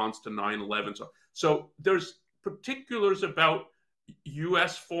response to 9/11. So there's particulars about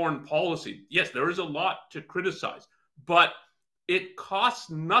U.S. foreign policy. Yes, there is a lot to criticize, but it costs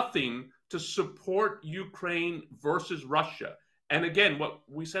nothing to support Ukraine versus Russia. And again, what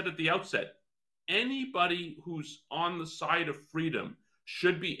we said at the outset, anybody who's on the side of freedom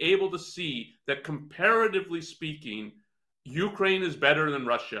should be able to see that comparatively speaking, Ukraine is better than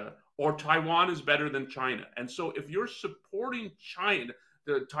Russia or Taiwan is better than China. And so if you're supporting China,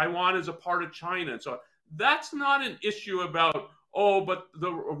 Taiwan is a part of China. And so that's not an issue about, but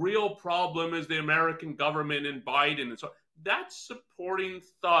the real problem is the American government and Biden. And so that's supporting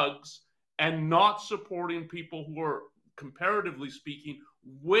thugs and not supporting people who are, comparatively speaking,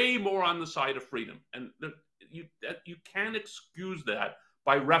 way more on the side of freedom. And you can't excuse that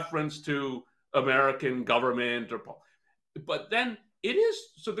by reference to American government but then it is,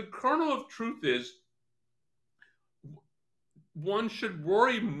 so the kernel of truth is one should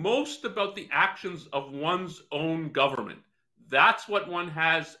worry most about the actions of one's own government. That's what one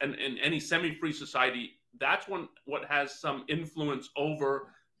has, and in any semi-free society, that's what has some influence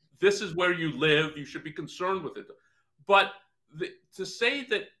over. This is where you live, you should be concerned with it. But to say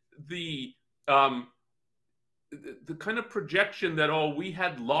that the kind of projection that, we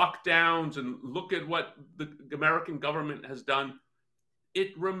had lockdowns and look at what the American government has done,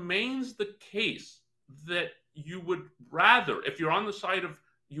 it remains the case that you would rather, if you're on the side of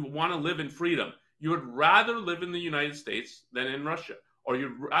you want to live in freedom, you would rather live in the United States than in Russia, or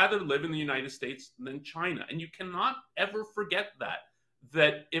you'd rather live in the United States than China. And you cannot ever forget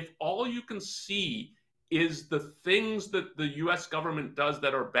that if all you can see is the things that the US government does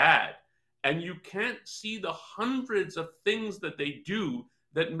that are bad, and you can't see the hundreds of things that they do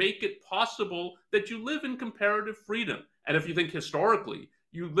that make it possible that you live in comparative freedom. And if you think historically,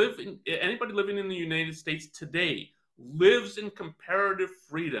 anybody living in the United States today lives in comparative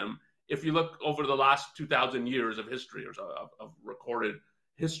freedom if you look over the last 2,000 years of history or of recorded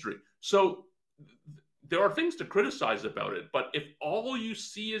history. So there are things to criticize about it, but if all you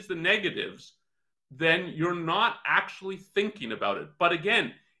see is the negatives, then you're not actually thinking about it. But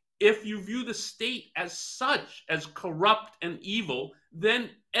again, if you view the state as such, as corrupt and evil, then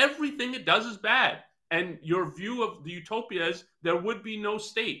everything it does is bad. And your view of the utopia is there would be no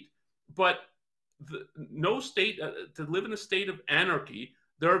state. But no state, to live in a state of anarchy,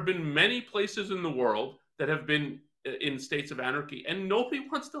 there have been many places in the world that have been in states of anarchy, and nobody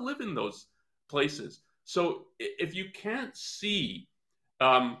wants to live in those places. So if you can't see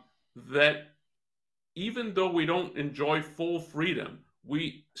that even though we don't enjoy full freedom,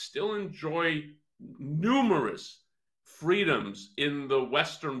 we still enjoy numerous freedoms in the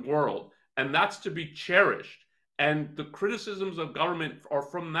Western world, and that's to be cherished. And the criticisms of government are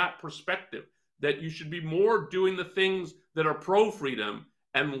from that perspective, that you should be more doing the things that are pro-freedom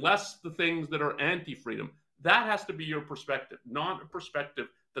and less the things that are anti-freedom. That has to be your perspective, not a perspective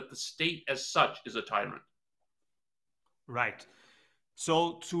that the state as such is a tyrant. Right.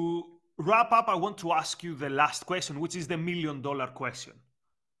 So to wrap up, I want to ask you the last question, which is the million-dollar question.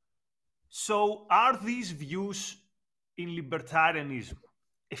 So are these views in libertarianism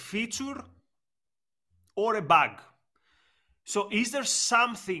a feature or a bug? So is there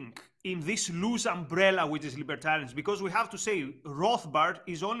something in this loose umbrella which is libertarianism? Because we have to say Rothbard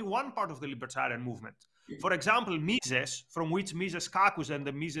is only one part of the libertarian movement. For example, Mises, from which Mises Kakus and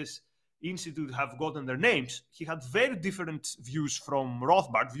the Mises Institute have gotten their names, he had very different views from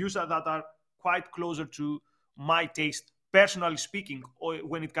Rothbard, views that are quite closer to my taste, personally speaking,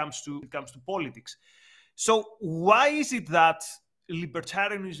 when it comes to politics. So why is it that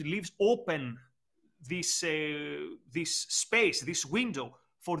libertarianism leaves open this space, this window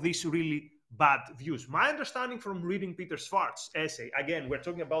for these really bad views? My understanding from reading Peter Schwartz's essay, again, we're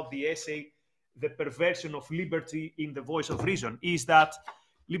talking about the essay, The Perversion of Liberty in the Voice of Reason, is that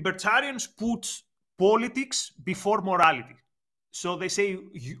libertarians put politics before morality. So they say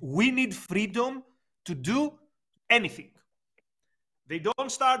we need freedom to do anything. They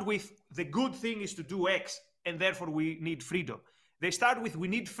don't start with the good thing is to do X and therefore we need freedom. They start with we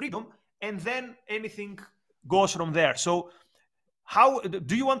need freedom and then anything goes from there. So how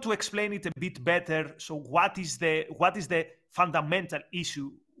do you want to explain it a bit better? So what is the fundamental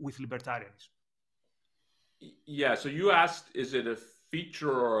issue with libertarianism? Yeah, so you asked, is it a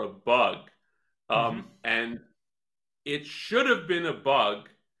feature or a bug? And it should have been a bug.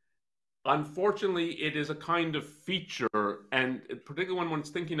 Unfortunately, it is a kind of feature, and particularly when one's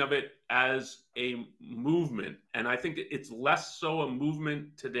thinking of it as a movement. And I think it's less so a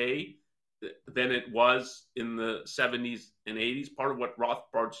movement today than it was in the 70s and 80s. Part of what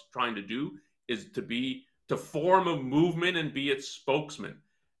Rothbard's trying to do is to form a movement and be its spokesman.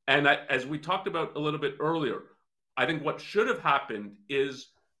 And as we talked about a little bit earlier, I think what should have happened is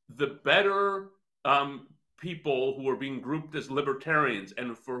the better people who are being grouped as libertarians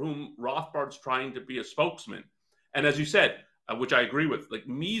and for whom Rothbard's trying to be a spokesman. And as you said, which I agree with, like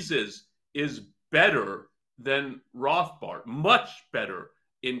Mises is better than Rothbard, much better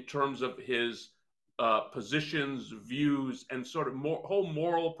in terms of his positions, views, and sort of whole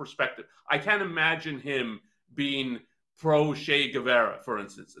moral perspective. I can't imagine him being pro Che Guevara, for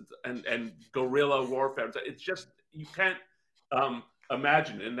instance, and guerrilla warfare. It's just, you can't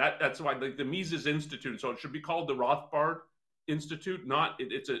imagine. And that's why the Mises Institute, so it should be called the Rothbard Institute, not,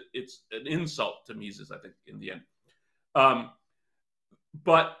 it's an insult to Mises, I think, in the end.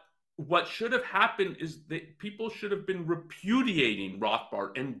 But what should have happened is that people should have been repudiating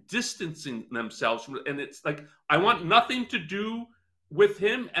Rothbard and distancing themselves from it. And it's like, I want nothing to do with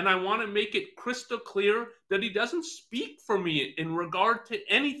him, and I want to make it crystal clear that he doesn't speak for me in regard to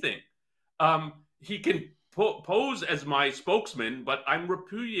anything. He can pose as my spokesman, but I'm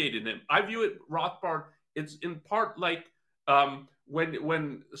repudiating him. I view it, Rothbard, it's in part like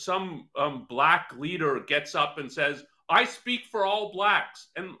when some black leader gets up and says, I speak for all blacks.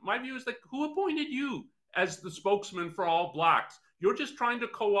 And my view is like, who appointed you as the spokesman for all blacks? You're just trying to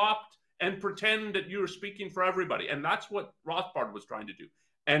co-opt and pretend that you're speaking for everybody. And that's what Rothbard was trying to do.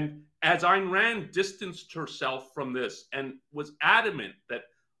 And as Ayn Rand distanced herself from this and was adamant that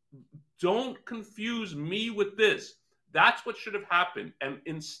don't confuse me with this, that's what should have happened. And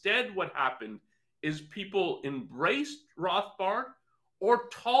instead what happened is people embraced Rothbard or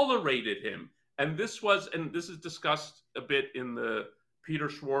tolerated him. And this is discussed a bit in the Peter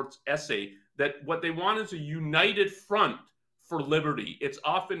Schwartz essay, that what they want is a united front for liberty. It's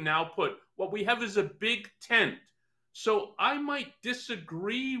often now put, what we have is a big tent. So I might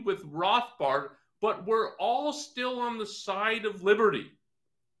disagree with Rothbard, but we're all still on the side of liberty.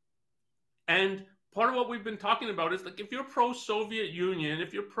 And part of what we've been talking about is, like, if you're pro-Soviet Union,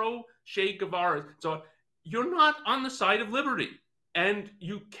 if you're pro-Che Guevara, so you're not on the side of liberty. And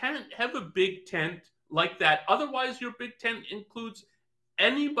you can't have a big tent like that. Otherwise, your big tent includes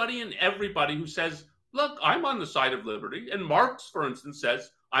anybody and everybody who says, look, I'm on the side of liberty. And Marx, for instance,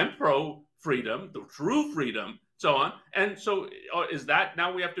 says, I'm pro freedom, the true freedom, so on. And so is that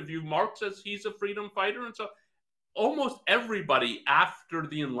now we have to view Marx as he's a freedom fighter? And so almost everybody after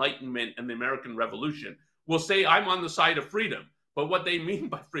the Enlightenment and the American Revolution will say, I'm on the side of freedom. But what they mean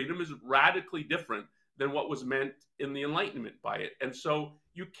by freedom is radically different than what was meant in the Enlightenment by it. And so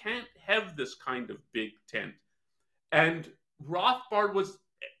you can't have this kind of big tent. And Rothbard was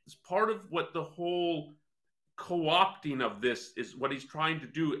part of what the whole co-opting of this is what he's trying to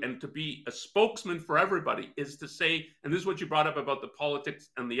do, and to be a spokesman for everybody is to say, and this is what you brought up about the politics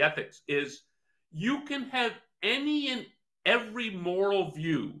and the ethics, is you can have any and every moral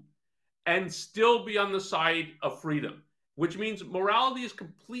view and still be on the side of freedom, which means morality is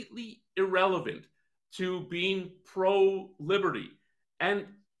completely irrelevant to being pro-liberty. And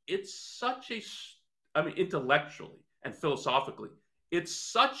it's such a, I mean, intellectually and philosophically, it's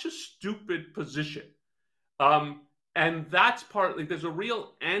such a stupid position. And that's partly, there's a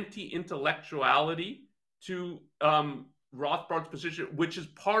real anti-intellectuality to Rothbard's position, which is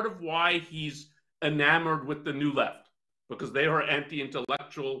part of why he's enamored with the New Left, because they are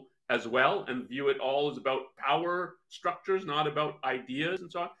anti-intellectual as well and view it all as about power structures, not about ideas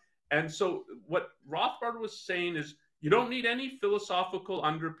and so on. And so what Rothbard was saying is, you don't need any philosophical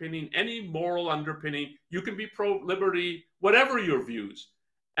underpinning, any moral underpinning. You can be pro-liberty, whatever your views.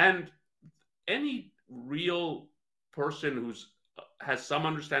 And any real person who's has some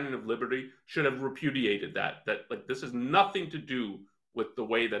understanding of liberty should have repudiated that like this has nothing to do with the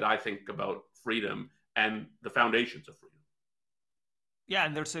way that I think about freedom and the foundations of freedom. Yeah,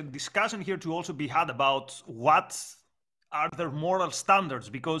 and there's a discussion here to also be had about what are their moral standards,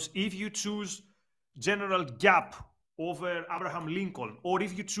 because if you choose General Gap over Abraham Lincoln, or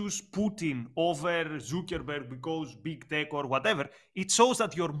if you choose Putin over Zuckerberg because big tech or whatever, it shows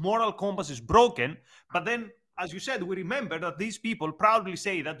that your moral compass is broken. But then, as you said, we remember that these people proudly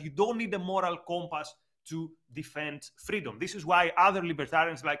say that you don't need a moral compass to defend freedom. This is why other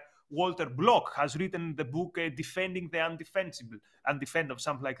libertarians like Walter Block has written the book Defending the Undefensible, Undefendable,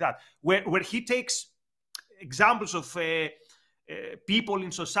 something like that, where he takes examples of people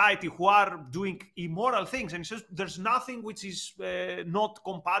in society who are doing immoral things, and he says there's nothing which is not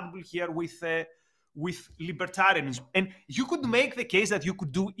compatible here with libertarianism. And you could make the case that you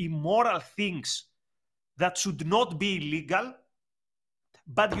could do immoral things that should not be illegal,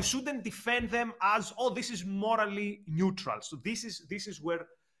 but you shouldn't defend them as, oh, this is morally neutral. So this is where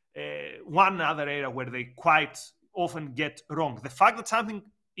one other area where they quite often get wrong. The fact that something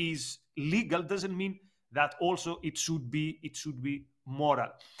is legal doesn't mean that also it should be moral.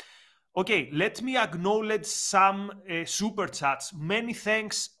 Okay, let me acknowledge some super chats. Many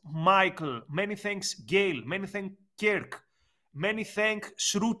thanks, Michael. Many thanks, Gail. Many thanks, Kirk. Many thanks,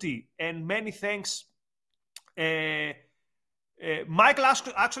 Shruti. And many thanks. Michael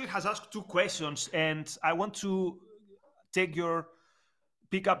actually has asked two questions, and I want to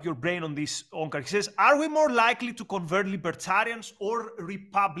pick up your brain on this, Onkar. He says, are we more likely to convert libertarians or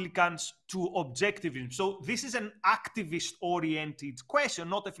Republicans to objectivism? So this is an activist-oriented question,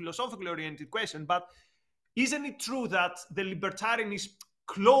 not a philosophically oriented question, but isn't it true that the libertarian is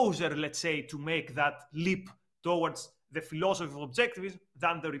closer, let's say, to make that leap towards the philosophy of objectivism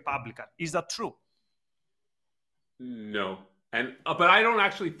than the Republican? Is that true? No. And but I don't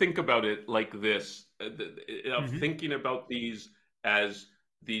actually think about it like this, thinking about these as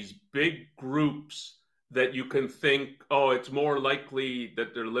these big groups that you can think, oh, it's more likely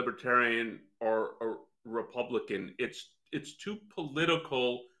that they're libertarian or Republican. It's too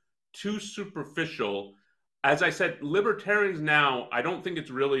political, too superficial. As I said, libertarians now, I don't think it's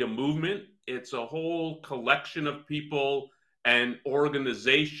really a movement. It's a whole collection of people and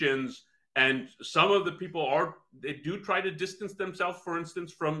organizations. And some of the people they do try to distance themselves, for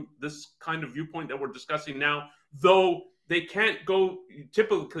instance, from this kind of viewpoint that we're discussing now, though they can't go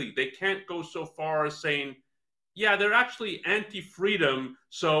so far as saying, yeah, they're actually anti-freedom.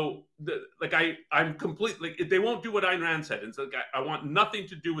 So I'm completely, they won't do what Ayn Rand said. And so I want nothing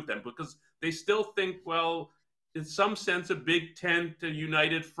to do with them, because they still think, well, in some sense, a big tent, a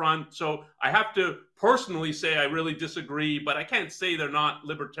united front. So I have to personally say I really disagree, but I can't say they're not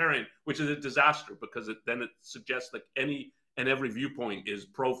libertarian, which is a disaster, because then it suggests like any and every viewpoint is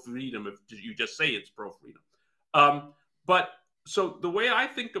pro-freedom if you just say it's pro-freedom. But so the way I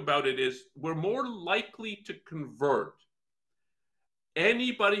think about it is we're more likely to convert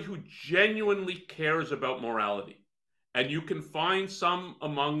anybody who genuinely cares about morality And you can find some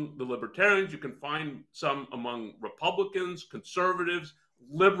among the libertarians, you can find some among Republicans, conservatives,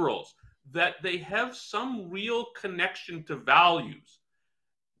 liberals, that they have some real connection to values,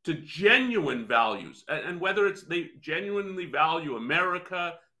 to genuine values. And whether it's they genuinely value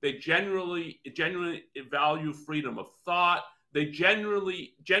America, they genuinely value freedom of thought, they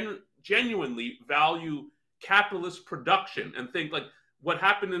genuinely value capitalist production, and think like what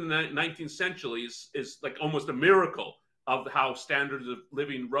happened in the 19th century is like almost a miracle of how standards of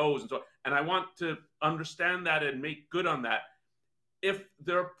living rose and so on. And I want to understand that and make good on that. If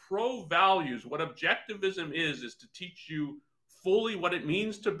they're pro-values, what objectivism is to teach you fully what it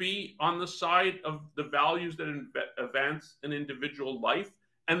means to be on the side of the values that advance an individual life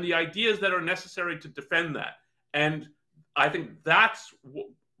and the ideas that are necessary to defend that. And I think that's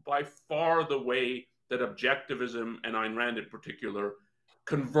by far the way that objectivism, and Ayn Rand in particular,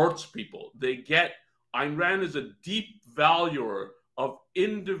 converts people. They get Ayn Rand is a deep valuer of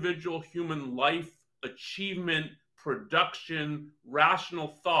individual human life, achievement, production,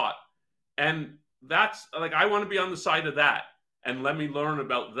 rational thought. And that's like, I want to be on the side of that, and let me learn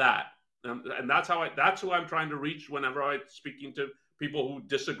about that. And that's who I'm trying to reach whenever I'm speaking to people who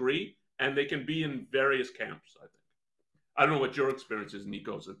disagree, and they can be in various camps, I think. I don't know what your experience is,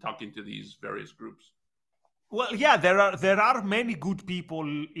 Nikos, of talking to these various groups. Well, yeah, there are many good people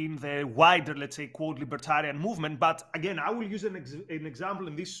in the wider, let's say, quote, libertarian movement. But again, I will use an example,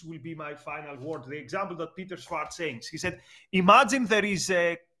 and this will be my final word. The example that Peter Schwartz saying. He said, imagine there is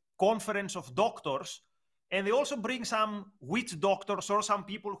a conference of doctors, and they also bring some witch doctors or some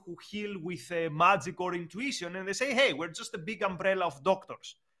people who heal with magic or intuition, and they say, hey, we're just a big umbrella of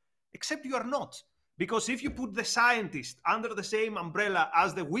doctors. Except you are not. Because if you put the scientist under the same umbrella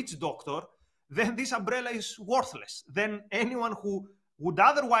as the witch doctor, then this umbrella is worthless. Then anyone who would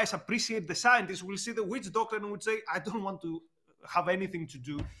otherwise appreciate the scientist will see the witch doctor and would say, I don't want to have anything to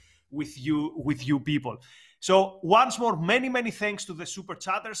do with you people. So once more, many, many thanks to the super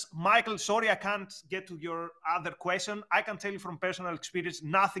chatters. Michael, sorry I can't get to your other question. I can tell you from personal experience,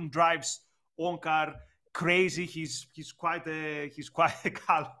 nothing drives Onkar crazy. He's quite a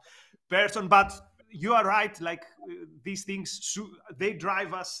calm person, but you are right. Like these things, they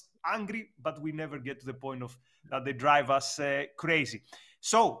drive us angry, but we never get to the point of that they drive us crazy.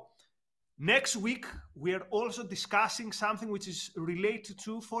 So next week, we are also discussing something which is related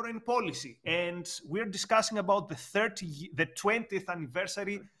to foreign policy. And we're discussing about the 20th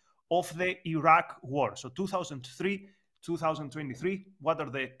anniversary of the Iraq war. So 2003, 2023, what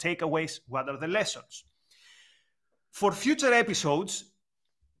are the takeaways? What are the lessons? For future episodes,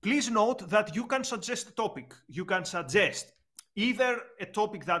 please note that you can suggest a topic. You can suggest either a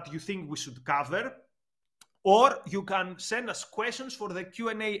topic that you think we should cover, or you can send us questions for the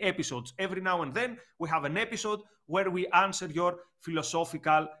Q&A episodes. Every now and then, we have an episode where we answer your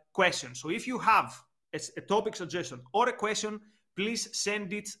philosophical questions. So if you have a topic suggestion or a question, please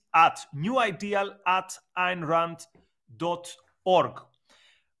send it at newideal@aynrand.org.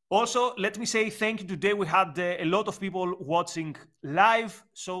 Also, let me say thank you. Today we had a lot of people watching live.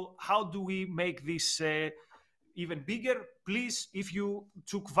 So how do we make this even bigger? Please, if you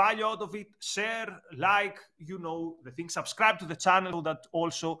took value out of it, share, like, the thing, subscribe to the channel so that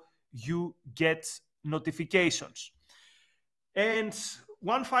also you get notifications. And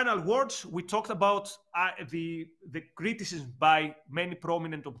one final word, we talked about the criticism by many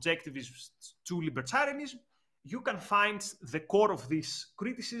prominent objectivists to libertarianism. You can find the core of this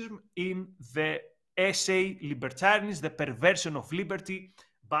criticism in the essay Libertarianism, the Perversion of Liberty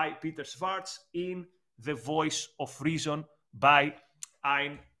by Peter Schwartz, in The Voice of Reason by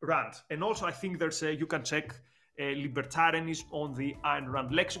Ayn Rand. And also I think you can check libertarianism on the Ayn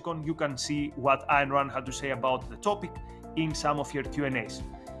Rand lexicon. You can see what Ayn Rand had to say about the topic in some of your Q&As.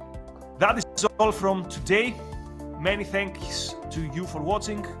 That is all from today. Many thanks to you for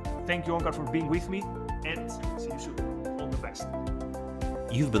watching. Thank you, Onkar, for being with me, and see you soon. All the best.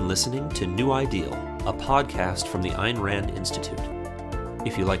 You've been listening to New Ideal, a podcast from the Ayn Rand Institute.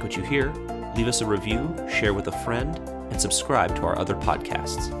 If you like what you hear, leave us a review, share with a friend, and subscribe to our other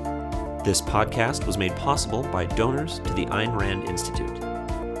podcasts. This podcast was made possible by donors to the Ayn Rand Institute.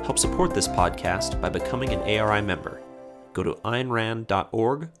 Help support this podcast by becoming an ARI member. Go to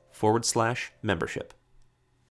aynrand.org/membership.